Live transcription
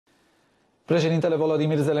Președintele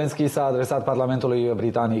Volodymyr Zelenski s-a adresat Parlamentului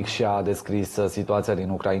britanic și a descris situația din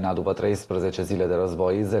Ucraina după 13 zile de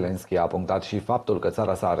război. Zelenski a punctat și faptul că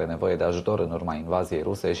țara sa are nevoie de ajutor în urma invaziei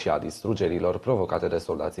ruse și a distrugerilor provocate de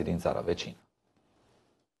soldații din țara vecină.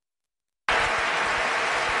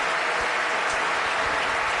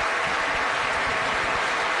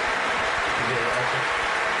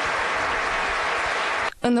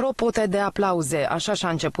 În ropote de aplauze, așa și-a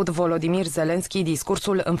început Volodymyr Zelenski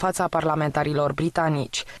discursul în fața parlamentarilor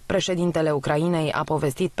britanici. Președintele Ucrainei a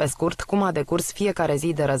povestit pe scurt cum a decurs fiecare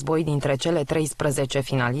zi de război dintre cele 13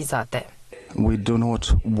 finalizate. We do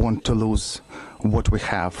not want to lose what we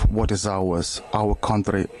have, what is ours, our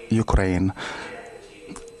country, Ukraine.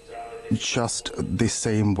 Just the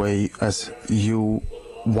same way as you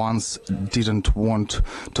once didn't want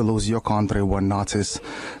to lose your country when Nazis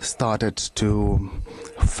started to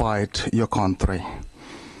fight your country.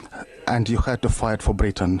 And you had to fight for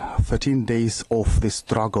Britain. 13 days of the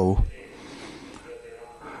struggle.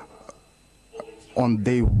 On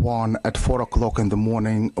day one at 4 o'clock in the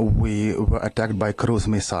morning, we were attacked by cruise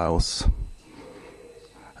missiles.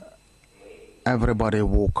 Everybody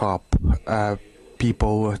woke up,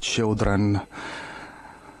 people, children,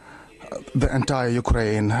 the entire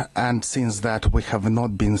Ukraine, and since that we have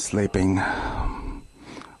not been sleeping.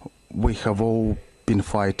 We have all been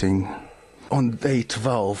fighting. On day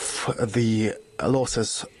 12, the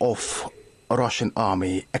losses of Russian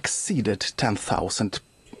army exceeded 10,000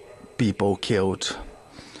 people killed,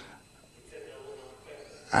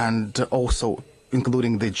 and also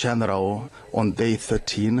including the general on day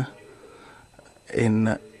 13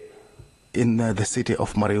 in the city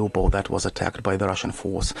of Mariupol that was attacked by the Russian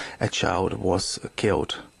force. A child was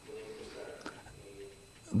killed.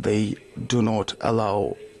 They do not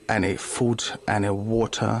allow any food, any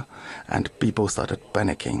water, and people started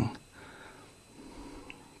panicking.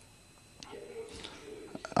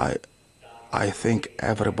 I think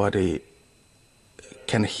everybody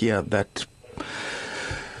can hear that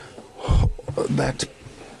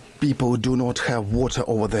people do not have water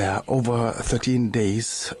over there. Over 13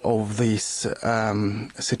 days of this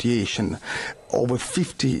situation, over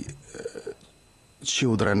 50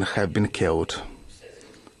 children have been killed.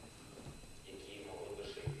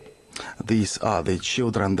 These are the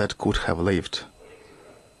children that could have lived,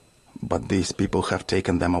 but these people have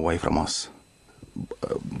taken them away from us.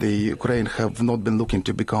 The Ukraine have not been looking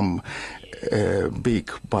to become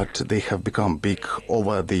big, but they have become big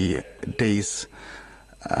over the days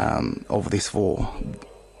of this war.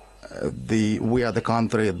 We are the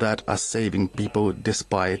country that are saving people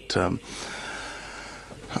despite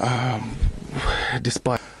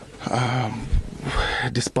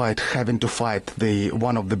having to fight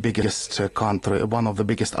one of the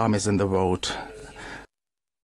biggest armies in the world.